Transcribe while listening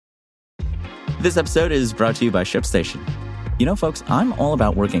This episode is brought to you by ShipStation. You know, folks, I'm all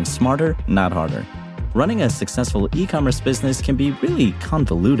about working smarter, not harder. Running a successful e-commerce business can be really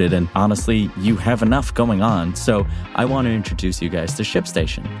convoluted, and honestly, you have enough going on, so I want to introduce you guys to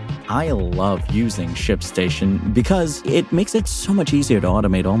ShipStation. I love using ShipStation because it makes it so much easier to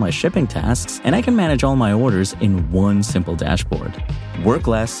automate all my shipping tasks, and I can manage all my orders in one simple dashboard. Work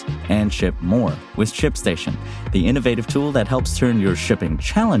less and ship more with ShipStation, the innovative tool that helps turn your shipping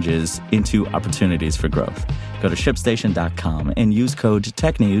challenges into opportunities for growth. Go to ShipStation.com and use code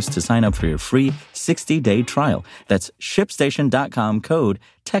TechNews to sign up for your free 60-day trial. That's ShipStation.com, code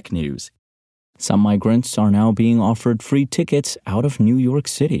TechNews. Some migrants are now being offered free tickets out of New York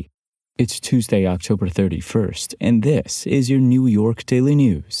City. It's Tuesday, October 31st, and this is your New York Daily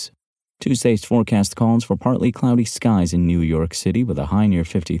News. Tuesday's forecast calls for partly cloudy skies in New York City with a high near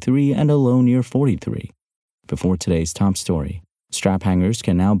 53 and a low near 43. Before today's top story, strap hangers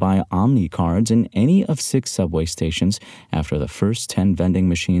can now buy Omni cards in any of 6 subway stations after the first 10 vending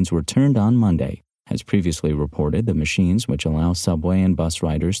machines were turned on Monday. As previously reported, the machines, which allow subway and bus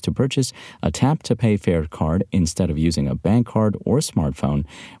riders to purchase a tap-to-pay fare card instead of using a bank card or smartphone,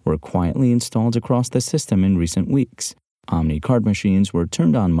 were quietly installed across the system in recent weeks. Omni card machines were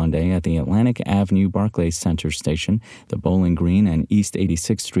turned on Monday at the Atlantic Avenue Barclays Center station, the Bowling Green and East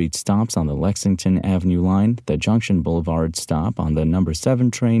 86th Street stops on the Lexington Avenue line, the Junction Boulevard stop on the number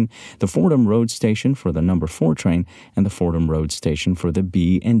 7 train, the Fordham Road station for the number 4 train, and the Fordham Road station for the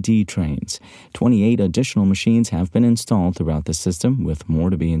B and D trains. 28 additional machines have been installed throughout the system, with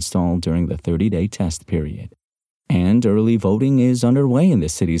more to be installed during the 30-day test period. And early voting is underway in the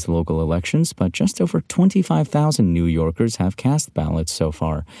city's local elections, but just over 25,000 New Yorkers have cast ballots so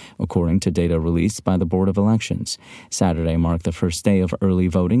far, according to data released by the Board of Elections. Saturday marked the first day of early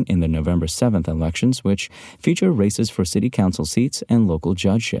voting in the November 7th elections, which feature races for city council seats and local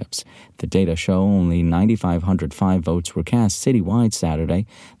judgeships. The data show only 9,505 votes were cast citywide Saturday.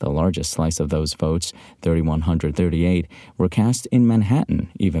 The largest slice of those votes, 3,138, were cast in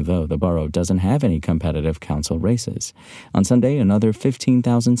Manhattan, even though the borough doesn't have any competitive council races. On Sunday, another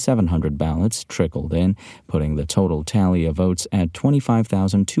 15,700 ballots trickled in, putting the total tally of votes at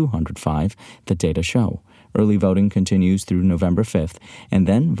 25,205, the data show. Early voting continues through November 5th, and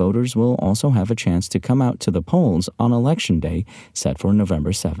then voters will also have a chance to come out to the polls on Election Day, set for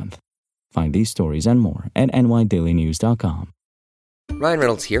November 7th. Find these stories and more at nydailynews.com. Ryan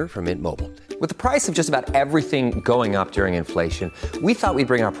Reynolds here from Mint Mobile. With the price of just about everything going up during inflation, we thought we'd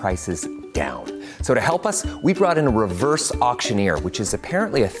bring our prices down. So to help us, we brought in a reverse auctioneer, which is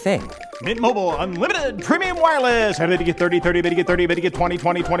apparently a thing. Mint Mobile Unlimited Premium Wireless. How to get 30, 30, bit to get 30, bit to get 20,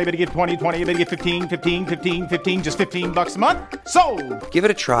 20, 20, bit to get 20, 20, bit to get 15, 15, 15, 15, just $15 a month? Sold! Give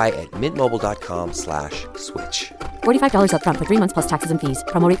it a try at mintmobile.com/switch. $45 up front for 3 months plus taxes and fees.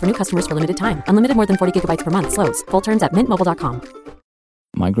 Promo rate for new customers for limited time. Unlimited more than 40 gigabytes per month. Slows full terms at mintmobile.com.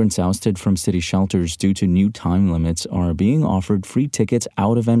 Migrants ousted from city shelters due to new time limits are being offered free tickets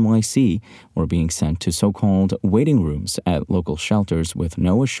out of NYC or being sent to so-called waiting rooms at local shelters with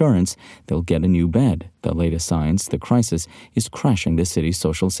no assurance they'll get a new bed. The latest signs the crisis is crashing the city's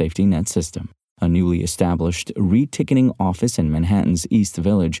social safety net system. A newly established reticketing office in Manhattan's East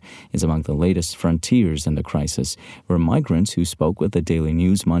Village is among the latest frontiers in the crisis, where migrants who spoke with the Daily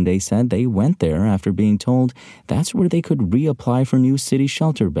News Monday said they went there after being told that's where they could reapply for new city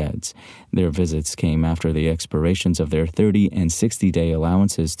shelter beds. Their visits came after the expirations of their 30 and 60-day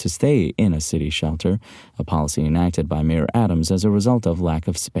allowances to stay in a city shelter, a policy enacted by Mayor Adams as a result of lack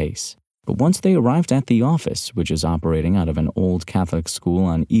of space. But once they arrived at the office, which is operating out of an old Catholic school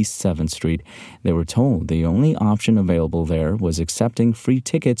on East 7th Street, they were told the only option available there was accepting free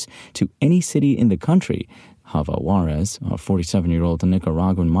tickets to any city in the country. Hava Juarez, a 47-year-old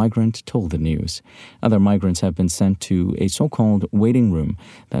Nicaraguan migrant, told the news. Other migrants have been sent to a so-called waiting room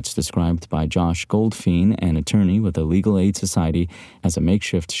that's described by Josh Goldfein, an attorney with the Legal Aid Society, as a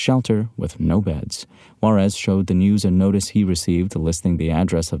makeshift shelter with no beds. Juarez showed the news a notice he received listing the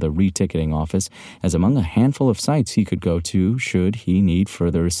address of the reticketing office as among a handful of sites he could go to should he need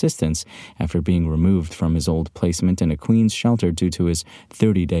further assistance after being removed from his old placement in a Queens shelter due to his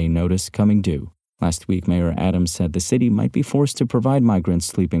 30-day notice coming due. Last week, Mayor Adams said the city might be forced to provide migrants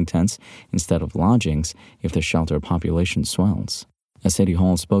sleeping tents instead of lodgings if the shelter population swells. A City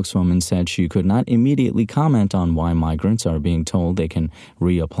Hall spokeswoman said she could not immediately comment on why migrants are being told they can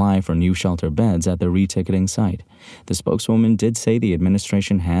reapply for new shelter beds at the reticketing site. The spokeswoman did say the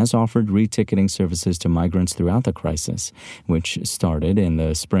administration has offered reticketing services to migrants throughout the crisis, which started in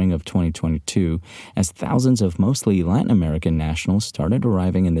the spring of 2022 as thousands of mostly Latin American nationals started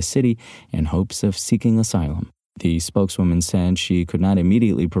arriving in the city in hopes of seeking asylum. The spokeswoman said she could not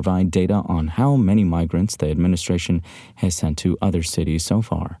immediately provide data on how many migrants the administration has sent to other cities so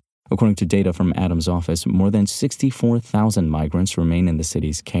far. According to data from Adams' office, more than 64,000 migrants remain in the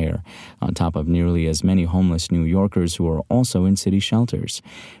city's care, on top of nearly as many homeless New Yorkers who are also in city shelters,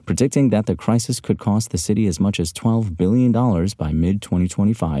 predicting that the crisis could cost the city as much as $12 billion by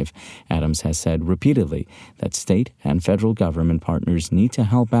mid-2025. Adams has said repeatedly that state and federal government partners need to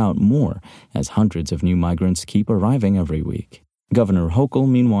help out more as hundreds of new migrants keep arriving every week. Governor Hochul,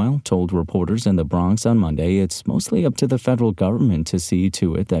 meanwhile, told reporters in the Bronx on Monday it's mostly up to the federal government to see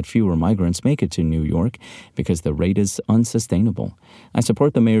to it that fewer migrants make it to New York because the rate is unsustainable. I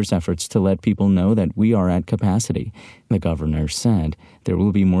support the mayor's efforts to let people know that we are at capacity. The governor said there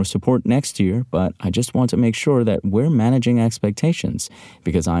will be more support next year, but I just want to make sure that we're managing expectations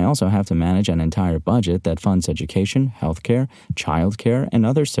because I also have to manage an entire budget that funds education, healthcare, childcare, and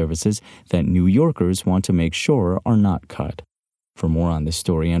other services that New Yorkers want to make sure are not cut. For more on this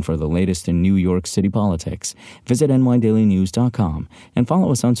story and for the latest in New York City politics, visit nydailynews.com and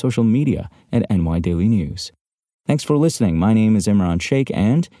follow us on social media at nydailynews. Thanks for listening. My name is Imran Sheikh,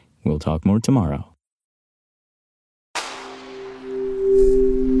 and we'll talk more tomorrow.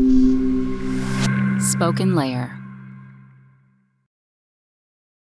 Spoken Layer.